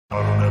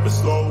never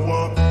slow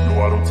up,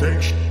 no I don't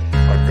take shit.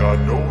 I got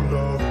no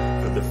love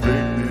for the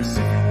fakeness.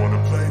 If you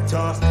wanna play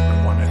tough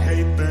and wanna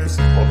hate this,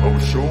 I'll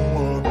always show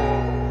up.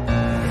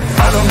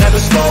 I don't ever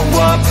slow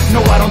up,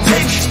 no I don't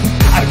take shit.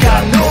 I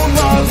got no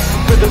love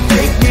for the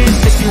fakeness.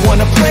 If you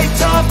wanna play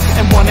tough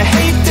and wanna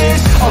hate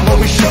this, I'll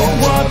always show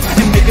up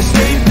and make a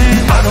statement.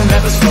 I don't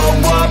ever slow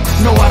up,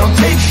 no I don't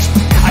take shit.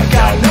 I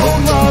got no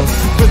love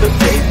for the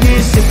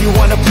fakeness. If you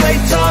wanna play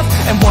tough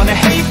and wanna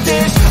hate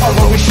this, I'll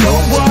always show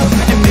up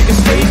and make a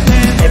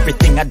statement.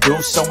 Everything I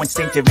do so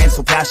instinctive and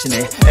so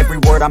passionate. Every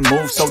word I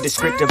move so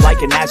descriptive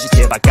like an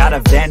adjective. I got a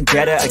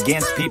vendetta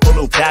against people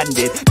who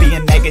patented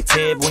being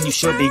negative when you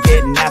should be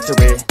getting after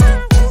it.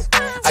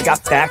 I got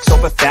facts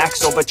over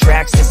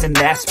tracks, this and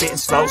that. Spitting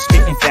slow,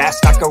 spitting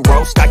fast, I could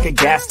roast, I could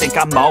gas. Think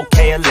I'm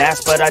okay at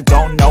last, but I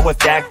don't know if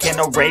that can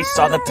erase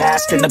all the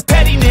past. And the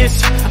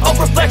pettiness, a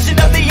reflection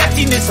of the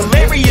emptiness.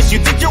 Hilarious, you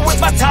think you're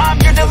with my time,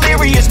 you're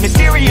delirious.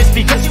 Mysterious,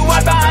 because you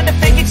hide behind a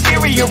fake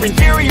exterior.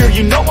 Inferior,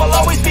 you know I'll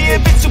always be a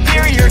bit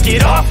superior.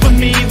 Get off of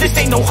me, this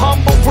ain't no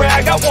humble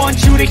brag. I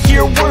want you to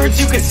hear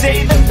words, you can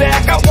say them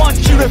back. I want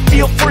you to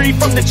feel free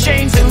from the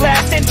chains that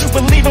last, and to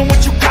believe in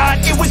what you got,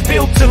 it was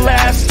built to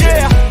last,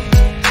 yeah.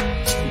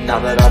 Now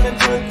that I've been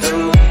put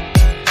through,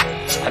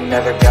 I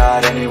never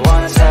got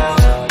anyone's help.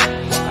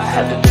 I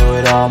had to do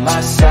it all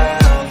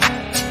myself.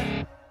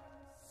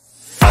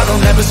 I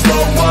don't ever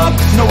slow up,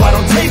 no I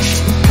don't take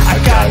shit. I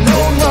got no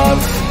love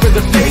for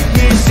the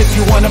fakeness. If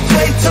you wanna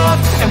play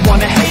tough and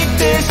wanna hate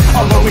this,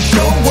 I'll always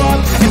show up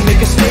and make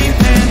a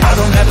statement. I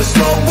don't ever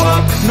slow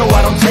up, no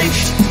I don't take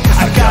shit.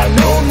 I got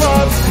no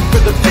love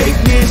for the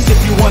fakeness. If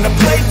you wanna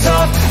play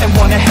tough and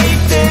wanna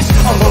hate this,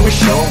 I'll always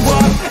show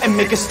up and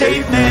make a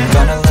statement.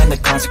 Gonna learn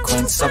the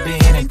consequence of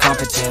being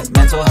incompetent.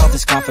 Mental health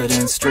is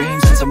confidence,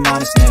 dreams and some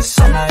honestness.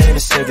 I'm not here to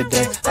save the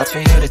day, that's for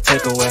you to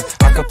take away.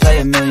 I could play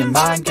a million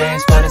mind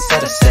games, but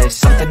instead I say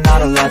something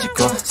not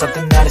illogical,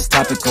 something that is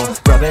topical.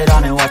 Rub it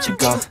on and watch it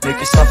go, make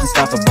yourself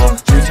unstoppable.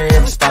 Dreams are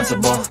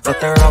irresponsible,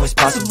 but they're always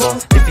possible.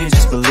 If you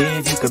just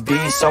believe, you could be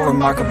so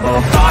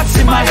remarkable. Thoughts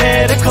in my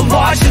head, a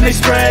collage and they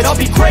spread. I'll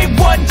be great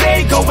one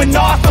day, going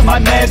off of my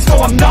meds. No,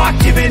 I'm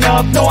not giving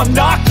up, no, I'm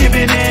not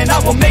giving in. I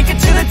will make it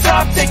to the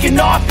top, taking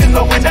off in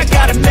the wind. I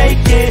gotta make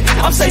it,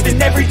 I'm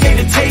saving every day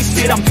to taste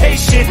it. I'm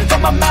patient,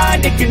 but my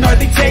mind, it can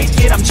hardly take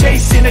it. I'm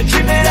chasing a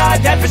dream that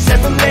I've had for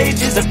several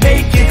ages. A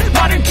vacant,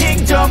 modern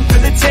kingdom for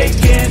the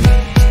taking.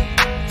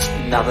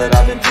 Now that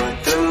I've been put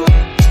through,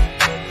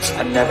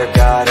 I never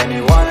got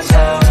anyone's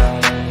help.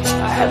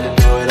 I had to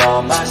do it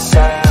all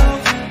myself.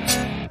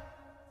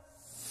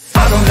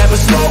 I don't ever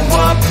slow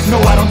up, no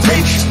I don't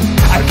take shit.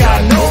 I got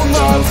no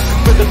love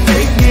for the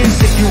fakeness.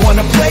 If you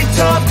wanna play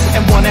tough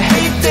and wanna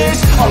hate this,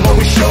 I'll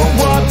always show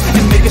up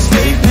and make a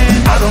statement.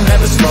 I don't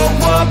ever slow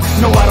up,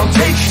 no I don't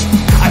take shit.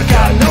 I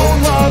got no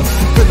love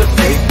for the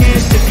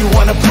fakeness. If you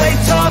wanna play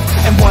tough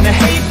and wanna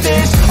hate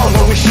this, I'll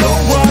always show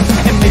up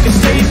and make a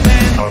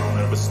statement. I don't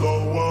ever slow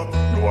up,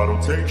 no I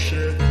don't take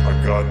shit. I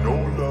got no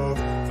love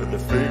for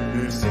the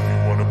fakeness. If you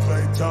wanna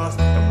play tough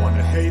and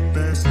wanna hate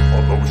this,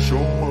 I'll always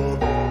show up.